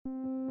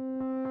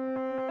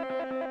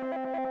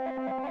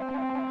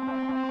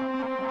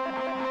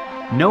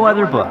No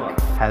other book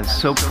has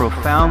so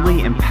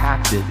profoundly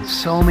impacted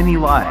so many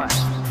lives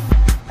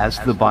as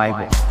the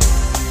Bible.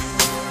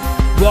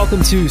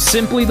 Welcome to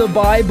Simply the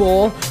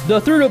Bible,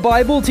 the Through the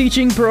Bible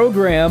teaching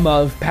program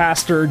of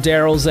Pastor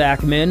Daryl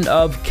Zachman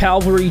of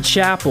Calvary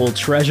Chapel,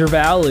 Treasure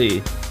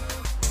Valley.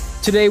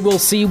 Today we'll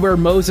see where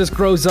Moses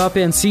grows up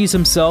and sees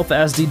himself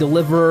as the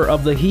deliverer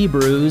of the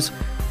Hebrews,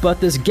 but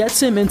this gets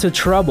him into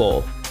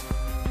trouble.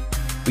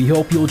 We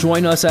hope you'll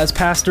join us as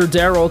Pastor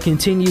Daryl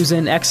continues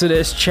in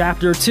Exodus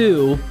chapter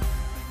 2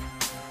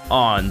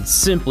 on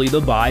Simply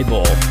the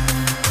Bible.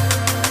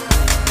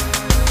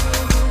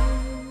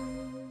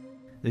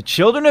 The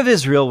children of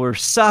Israel were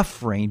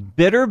suffering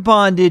bitter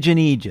bondage in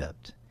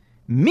Egypt.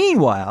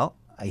 Meanwhile,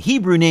 a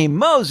Hebrew named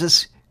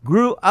Moses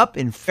grew up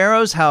in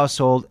Pharaoh's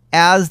household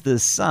as the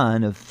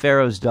son of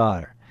Pharaoh's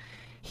daughter.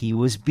 He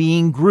was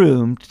being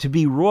groomed to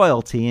be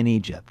royalty in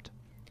Egypt.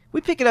 We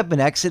pick it up in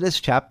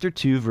Exodus chapter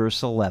 2,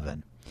 verse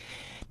 11.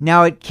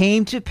 Now it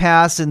came to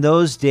pass in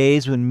those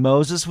days when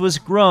Moses was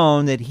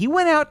grown that he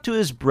went out to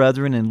his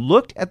brethren and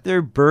looked at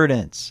their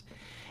burdens.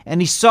 And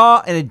he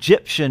saw an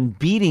Egyptian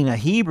beating a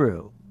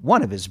Hebrew,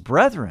 one of his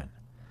brethren.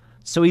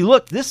 So he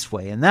looked this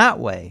way and that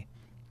way.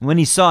 When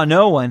he saw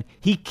no one,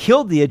 he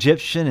killed the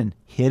Egyptian and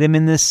hid him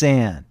in the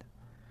sand.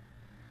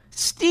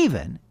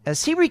 Stephen,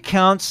 as he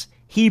recounts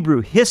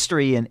Hebrew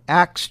history in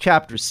Acts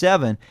chapter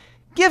 7,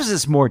 gives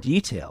us more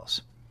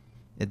details.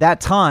 At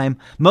that time,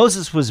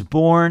 Moses was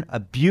born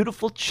a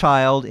beautiful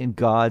child in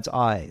God's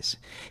eyes.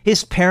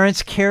 His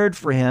parents cared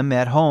for him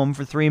at home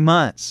for 3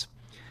 months.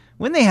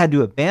 When they had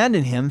to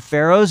abandon him,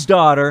 Pharaoh's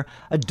daughter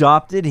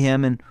adopted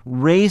him and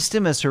raised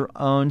him as her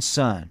own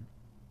son.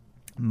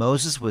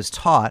 Moses was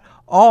taught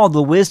all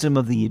the wisdom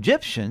of the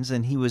Egyptians,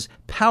 and he was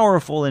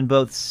powerful in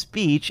both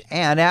speech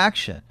and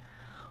action.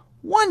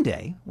 One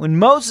day, when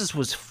Moses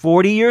was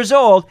 40 years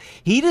old,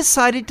 he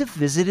decided to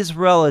visit his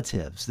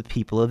relatives, the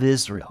people of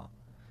Israel.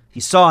 He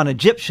saw an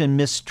Egyptian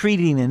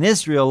mistreating an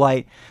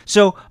Israelite,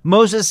 so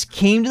Moses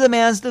came to the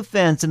man's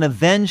defense and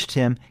avenged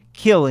him,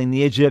 killing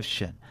the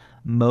Egyptian.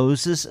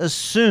 Moses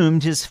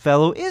assumed his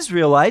fellow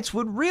Israelites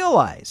would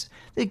realize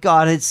that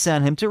God had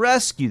sent him to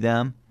rescue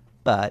them,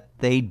 but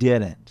they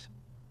didn't.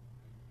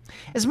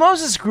 As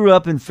Moses grew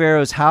up in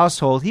Pharaoh's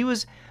household, he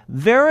was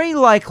very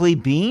likely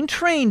being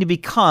trained to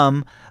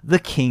become the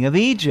king of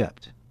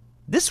Egypt.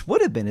 This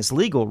would have been his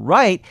legal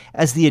right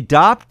as the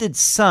adopted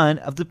son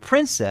of the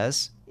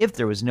princess if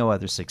there was no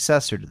other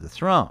successor to the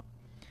throne.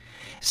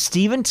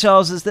 Stephen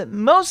tells us that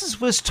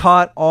Moses was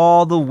taught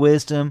all the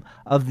wisdom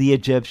of the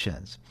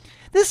Egyptians.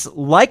 This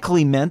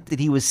likely meant that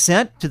he was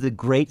sent to the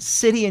great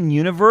city and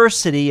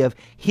university of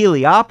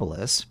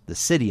Heliopolis, the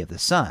city of the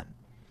sun.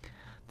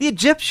 The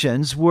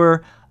Egyptians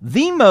were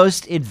the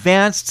most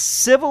advanced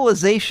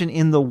civilization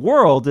in the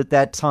world at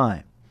that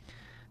time.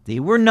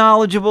 They were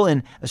knowledgeable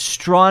in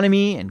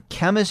astronomy and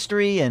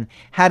chemistry and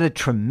had a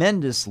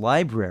tremendous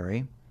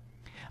library.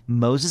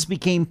 Moses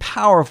became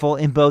powerful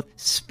in both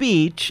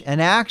speech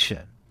and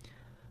action.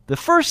 The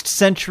first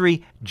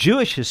century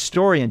Jewish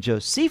historian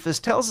Josephus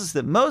tells us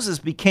that Moses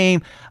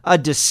became a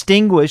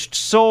distinguished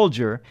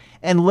soldier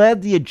and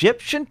led the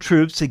Egyptian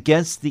troops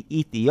against the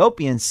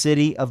Ethiopian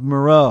city of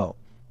Meroe,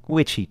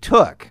 which he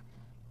took.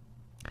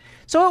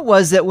 So it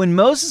was that when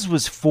Moses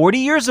was 40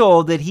 years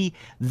old that he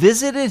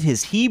visited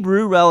his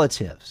Hebrew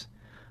relatives.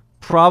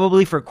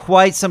 Probably for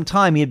quite some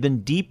time he had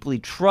been deeply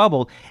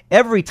troubled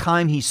every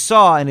time he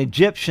saw an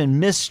Egyptian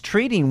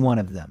mistreating one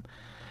of them.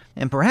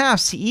 And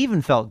perhaps he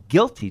even felt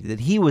guilty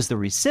that he was the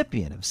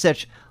recipient of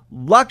such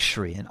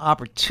luxury and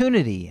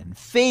opportunity and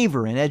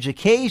favor and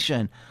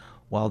education,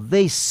 while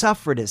they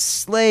suffered as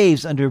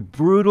slaves under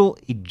brutal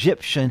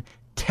Egyptian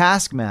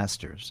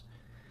taskmasters.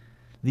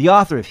 The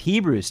author of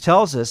Hebrews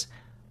tells us,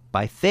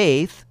 by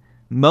faith,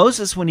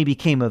 Moses, when he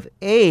became of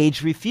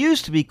age,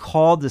 refused to be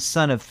called the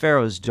son of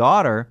Pharaoh's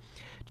daughter,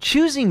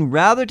 choosing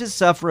rather to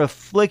suffer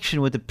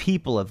affliction with the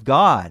people of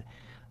God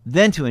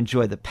than to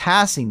enjoy the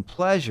passing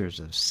pleasures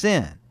of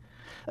sin,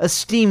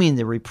 esteeming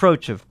the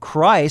reproach of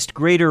Christ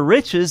greater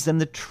riches than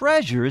the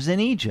treasures in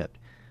Egypt,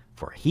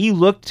 for he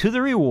looked to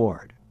the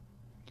reward.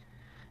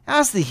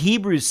 As the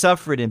Hebrews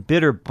suffered in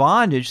bitter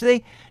bondage,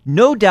 they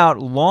no doubt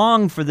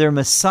longed for their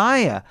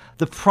Messiah,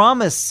 the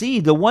promised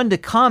seed, the one to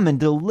come and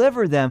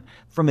deliver them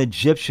from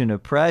Egyptian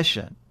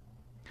oppression.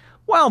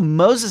 While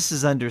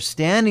Moses'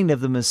 understanding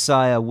of the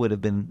Messiah would have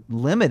been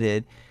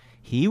limited,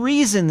 he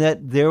reasoned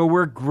that there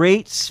were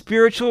great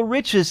spiritual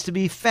riches to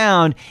be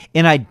found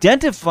in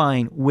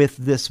identifying with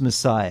this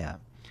Messiah,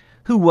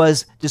 who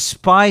was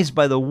despised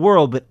by the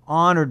world but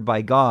honored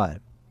by God.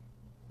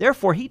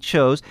 Therefore, he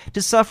chose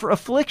to suffer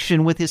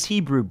affliction with his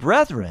Hebrew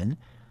brethren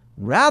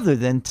rather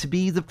than to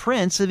be the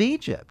prince of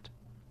Egypt.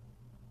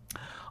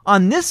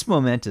 On this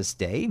momentous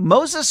day,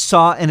 Moses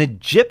saw an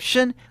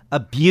Egyptian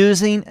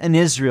abusing an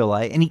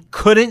Israelite, and he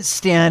couldn't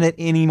stand it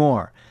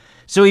anymore.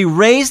 So he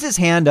raised his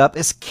hand up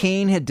as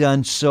Cain had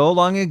done so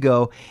long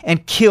ago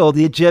and killed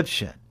the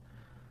Egyptian.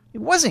 It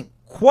wasn't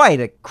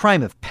quite a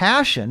crime of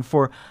passion,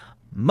 for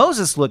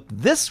Moses looked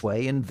this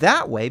way and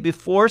that way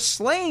before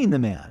slaying the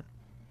man.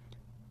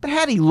 But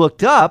had he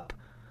looked up,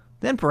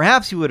 then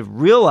perhaps he would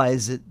have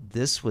realized that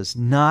this was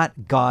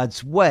not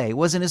God's way, it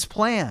wasn't his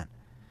plan.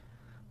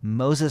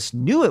 Moses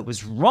knew it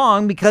was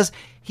wrong because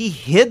he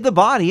hid the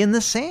body in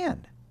the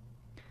sand.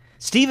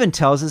 Stephen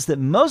tells us that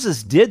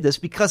Moses did this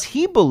because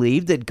he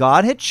believed that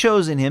God had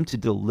chosen him to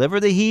deliver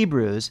the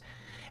Hebrews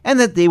and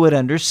that they would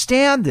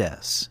understand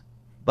this.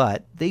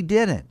 But they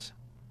didn't.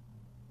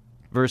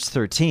 Verse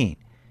 13.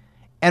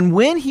 And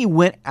when he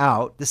went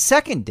out the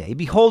second day,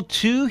 behold,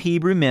 2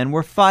 Hebrew men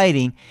were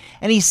fighting,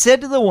 and he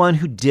said to the one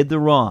who did the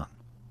wrong,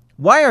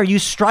 "Why are you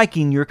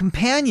striking your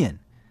companion?"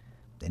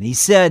 Then he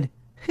said,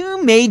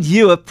 "Who made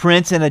you a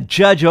prince and a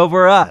judge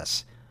over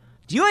us?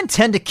 Do you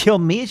intend to kill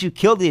me as you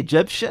killed the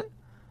Egyptian?"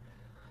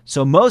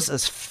 So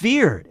Moses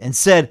feared and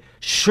said,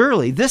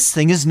 "Surely this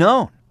thing is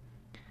known."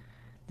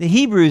 The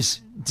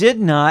Hebrews did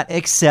not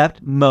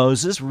accept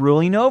Moses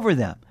ruling over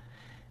them.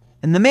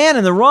 And the man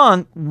in the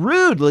wrong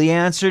rudely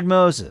answered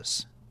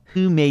Moses,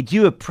 "Who made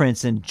you a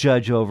prince and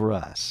judge over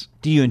us?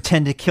 Do you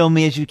intend to kill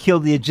me as you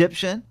killed the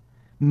Egyptian?"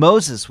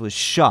 Moses was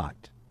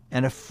shocked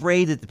and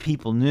afraid that the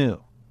people knew.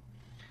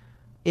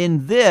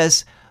 In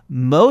this,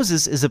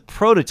 Moses is a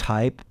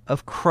prototype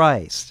of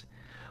Christ.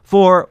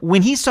 For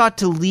when he sought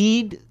to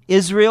lead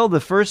Israel the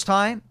first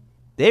time,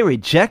 they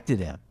rejected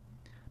him.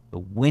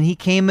 But when he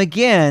came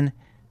again,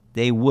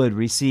 they would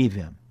receive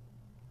him.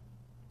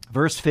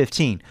 Verse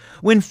 15,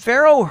 when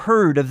Pharaoh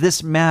heard of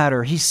this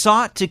matter, he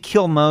sought to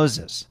kill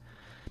Moses.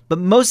 But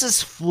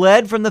Moses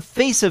fled from the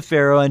face of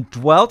Pharaoh and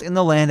dwelt in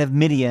the land of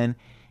Midian,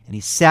 and he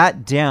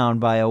sat down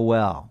by a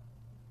well.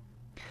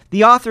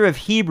 The author of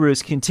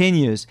Hebrews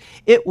continues,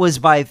 "It was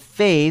by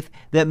faith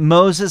that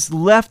Moses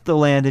left the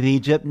land of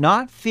Egypt,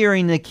 not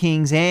fearing the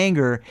king's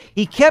anger.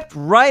 He kept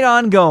right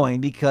on going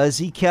because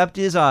he kept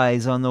his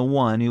eyes on the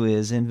one who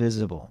is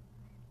invisible."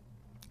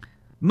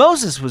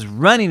 Moses was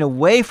running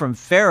away from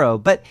Pharaoh,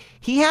 but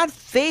he had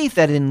faith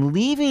that in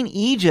leaving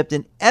Egypt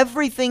and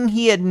everything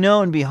he had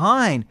known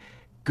behind,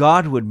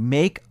 God would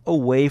make a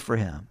way for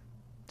him.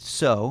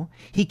 So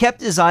he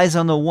kept his eyes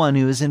on the one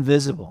who is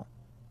invisible.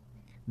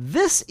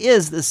 This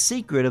is the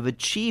secret of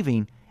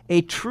achieving a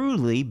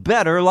truly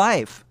better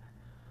life.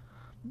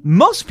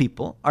 Most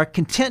people are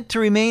content to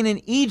remain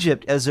in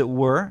Egypt, as it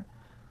were,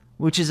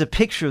 which is a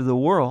picture of the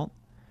world.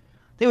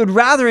 They would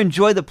rather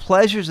enjoy the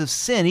pleasures of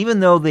sin,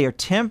 even though they are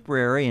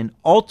temporary and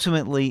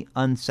ultimately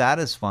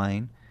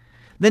unsatisfying,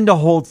 than to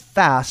hold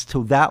fast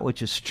to that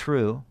which is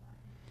true.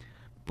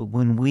 But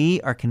when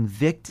we are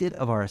convicted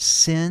of our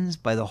sins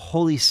by the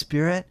Holy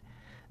Spirit,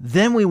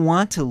 then we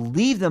want to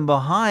leave them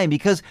behind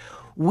because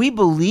we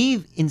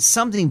believe in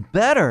something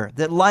better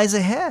that lies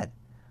ahead.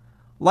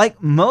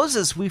 Like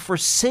Moses, we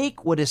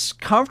forsake what is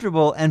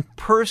comfortable and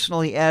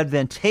personally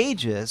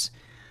advantageous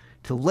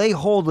to lay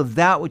hold of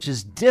that which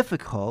is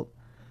difficult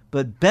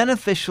but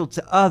beneficial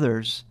to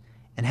others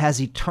and has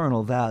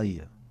eternal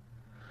value.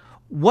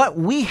 What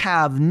we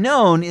have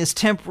known is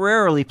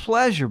temporarily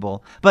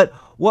pleasurable, but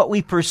what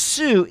we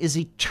pursue is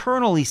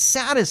eternally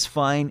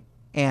satisfying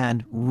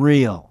and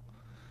real.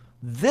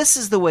 This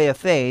is the way of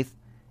faith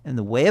and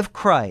the way of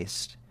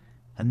Christ,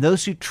 and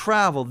those who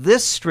travel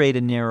this straight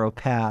and narrow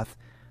path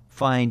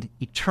find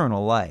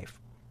eternal life.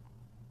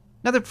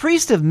 Now the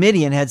priest of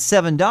Midian had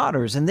 7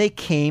 daughters, and they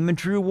came and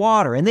drew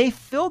water, and they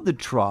filled the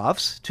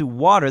troughs to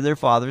water their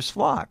father's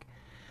flock.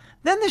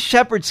 Then the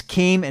shepherds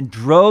came and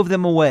drove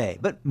them away,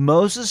 but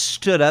Moses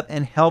stood up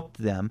and helped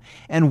them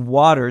and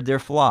watered their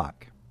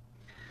flock.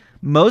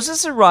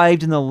 Moses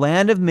arrived in the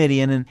land of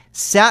Midian and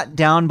sat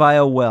down by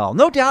a well.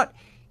 No doubt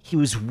he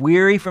was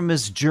weary from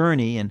his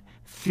journey and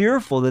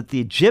fearful that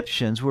the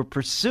Egyptians were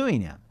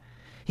pursuing him.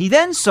 He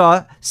then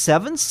saw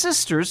 7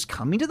 sisters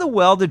coming to the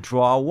well to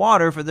draw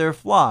water for their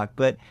flock,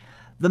 but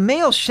the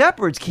male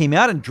shepherds came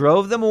out and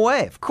drove them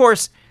away. Of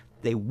course,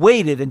 they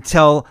waited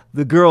until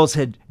the girls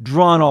had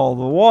drawn all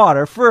the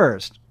water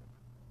first.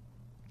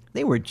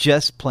 They were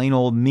just plain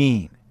old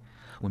mean.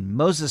 When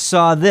Moses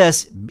saw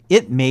this,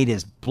 it made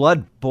his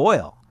blood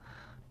boil,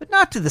 but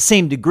not to the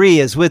same degree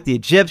as with the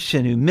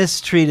Egyptian who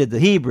mistreated the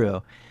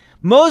Hebrew.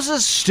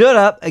 Moses stood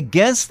up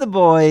against the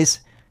boys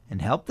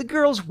and helped the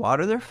girls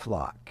water their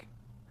flock.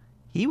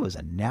 He was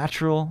a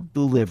natural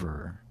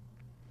deliverer.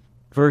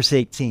 Verse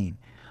 18,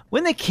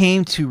 when they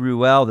came to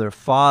Reuel their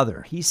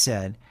father, he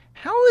said,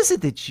 "How is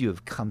it that you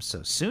have come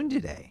so soon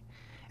today?"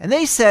 And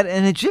they said,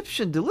 "An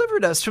Egyptian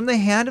delivered us from the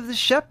hand of the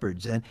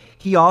shepherds, and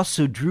he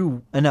also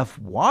drew enough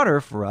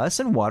water for us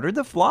and watered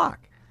the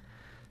flock."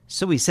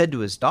 So he said to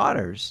his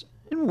daughters,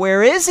 "And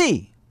where is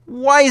he?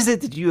 Why is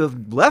it that you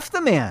have left the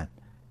man?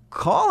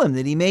 Call him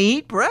that he may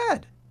eat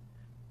bread."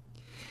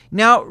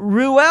 Now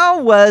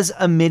Reuel was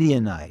a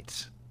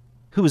Midianite,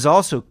 who was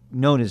also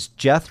known as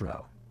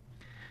Jethro.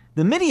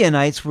 The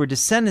Midianites were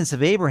descendants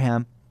of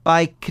Abraham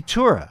by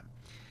Keturah.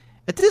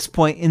 At this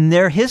point in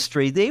their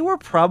history, they were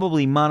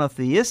probably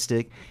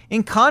monotheistic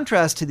in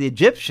contrast to the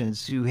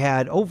Egyptians, who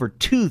had over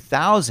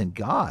 2,000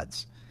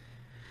 gods.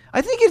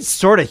 I think it's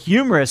sort of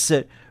humorous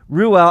that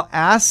Reuel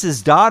asks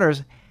his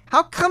daughters,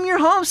 "How come you're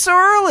home so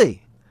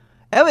early?"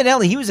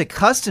 Evidently, he was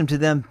accustomed to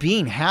them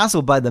being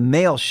hassled by the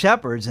male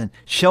shepherds and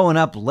showing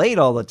up late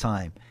all the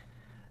time.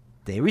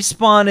 They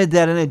responded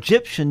that an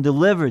Egyptian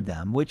delivered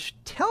them, which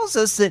tells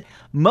us that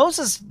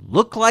Moses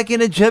looked like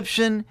an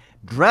Egyptian,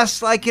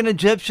 dressed like an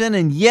Egyptian,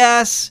 and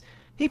yes,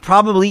 he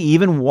probably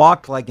even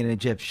walked like an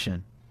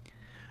Egyptian.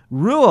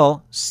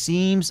 Reuel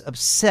seems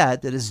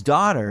upset that his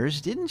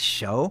daughters didn't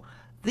show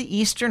the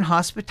Eastern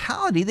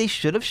hospitality they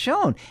should have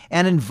shown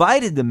and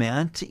invited the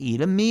man to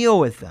eat a meal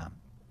with them.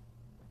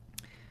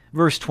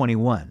 Verse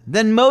 21,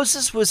 Then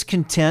Moses was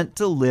content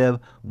to live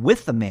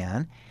with the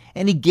man,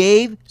 and he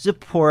gave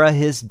Zipporah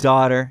his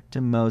daughter to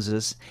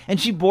Moses, and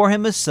she bore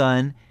him a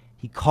son.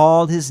 He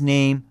called his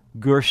name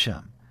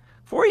Gershom,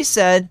 for he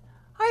said,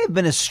 I have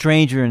been a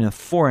stranger in a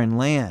foreign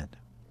land.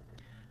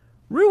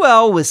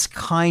 Reuel was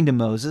kind to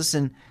Moses,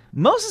 and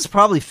Moses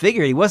probably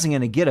figured he wasn't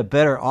going to get a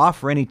better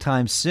offer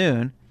anytime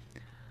soon.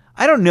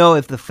 I don't know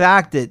if the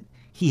fact that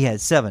he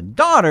had 7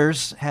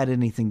 daughters had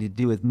anything to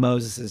do with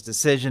Moses'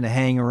 decision to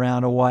hang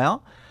around a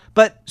while,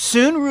 but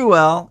soon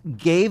Reuel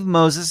gave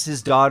Moses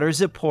his daughter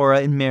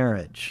Zipporah in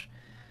marriage.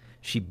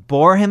 She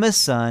bore him a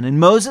son, and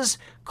Moses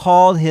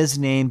called his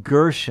name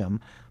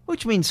Gershom,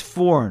 which means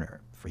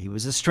foreigner, for he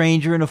was a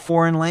stranger in a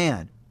foreign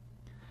land.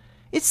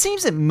 It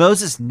seems that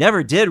Moses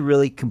never did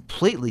really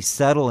completely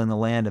settle in the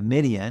land of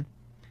Midian.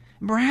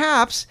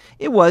 Perhaps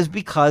it was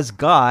because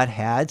God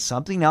had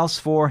something else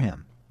for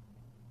him.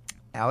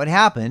 Now it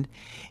happened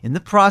in the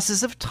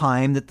process of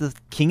time that the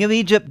king of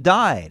Egypt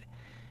died,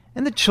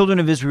 and the children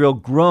of Israel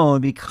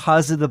groaned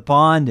because of the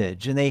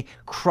bondage, and they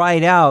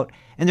cried out,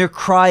 and their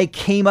cry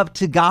came up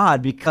to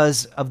God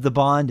because of the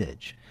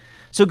bondage.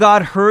 So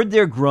God heard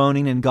their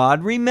groaning, and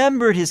God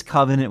remembered his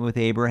covenant with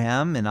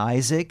Abraham and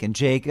Isaac and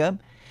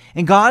Jacob,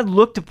 and God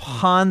looked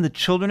upon the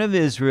children of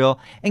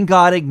Israel, and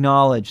God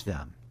acknowledged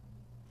them.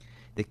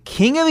 The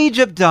king of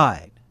Egypt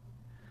died.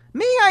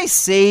 May I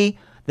say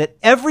that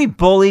every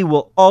bully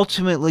will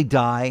ultimately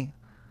die,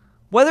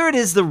 whether it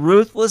is the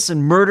ruthless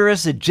and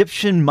murderous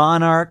Egyptian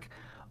monarch,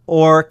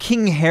 or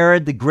King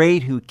Herod the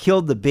Great who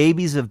killed the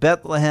babies of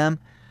Bethlehem,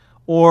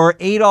 or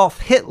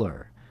Adolf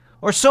Hitler,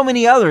 or so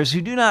many others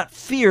who do not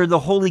fear the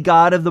holy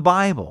God of the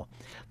Bible.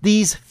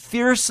 These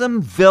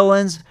fearsome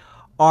villains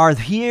are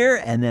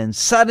here, and then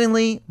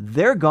suddenly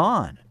they're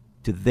gone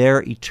to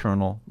their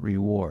eternal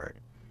reward.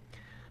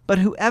 But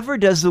whoever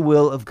does the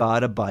will of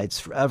God abides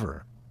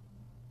forever.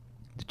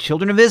 The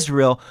children of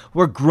Israel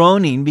were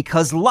groaning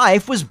because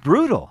life was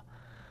brutal.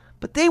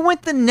 But they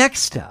went the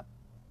next step.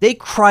 They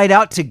cried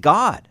out to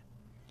God.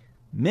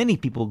 Many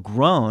people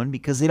groan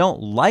because they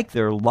don't like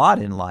their lot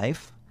in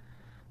life.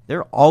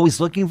 They're always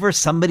looking for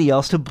somebody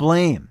else to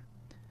blame.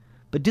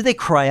 But do they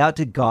cry out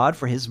to God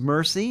for his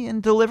mercy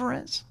and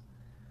deliverance?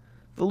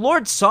 The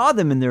Lord saw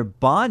them in their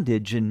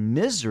bondage and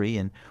misery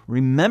and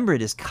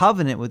remembered his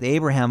covenant with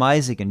Abraham,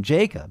 Isaac, and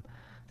Jacob.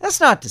 That's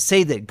not to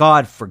say that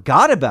God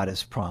forgot about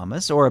his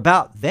promise or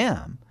about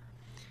them.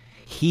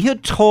 He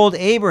had told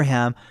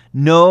Abraham,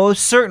 "Know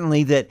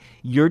certainly that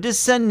your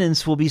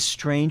descendants will be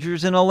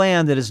strangers in a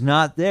land that is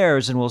not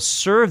theirs and will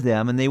serve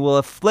them, and they will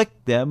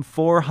afflict them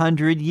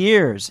 400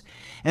 years.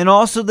 And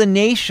also the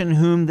nation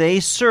whom they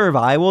serve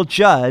I will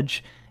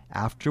judge.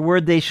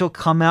 Afterward they shall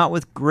come out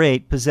with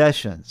great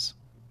possessions."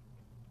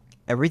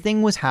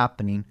 Everything was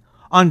happening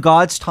on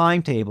God's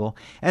timetable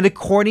and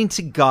according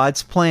to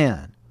God's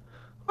plan.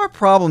 Our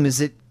problem is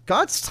that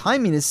God's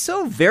timing is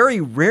so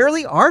very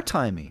rarely our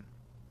timing.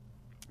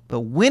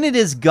 But when it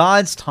is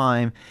God's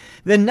time,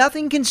 then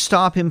nothing can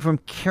stop him from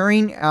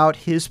carrying out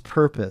his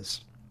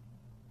purpose.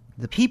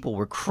 The people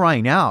were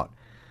crying out,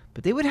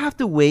 but they would have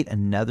to wait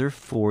another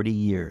 40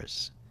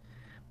 years.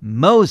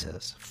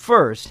 Moses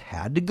first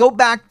had to go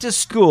back to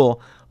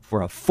school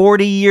for a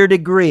 40-year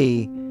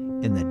degree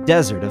in the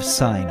desert of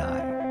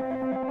Sinai.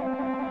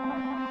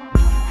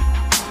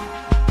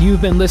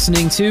 You've been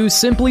listening to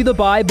Simply the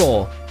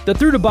Bible, the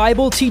Through the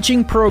Bible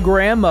teaching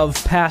program of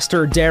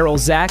Pastor Daryl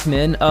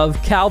Zachman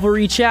of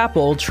Calvary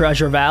Chapel,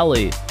 Treasure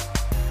Valley.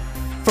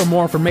 For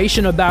more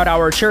information about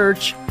our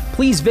church,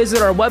 please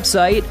visit our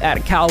website at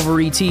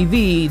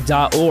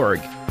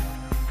calvarytv.org.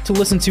 To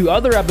listen to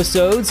other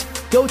episodes,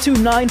 go to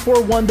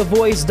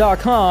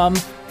 941thevoice.com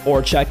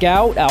or check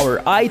out our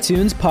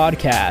iTunes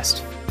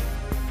podcast.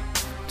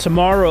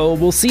 Tomorrow,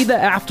 we'll see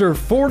that after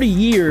 40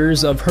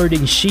 years of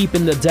herding sheep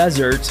in the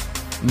desert,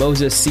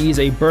 Moses sees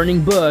a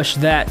burning bush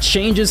that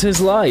changes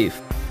his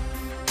life.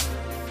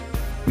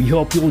 We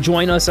hope you'll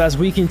join us as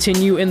we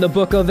continue in the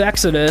book of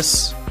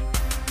Exodus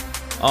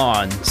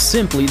on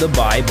Simply the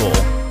Bible.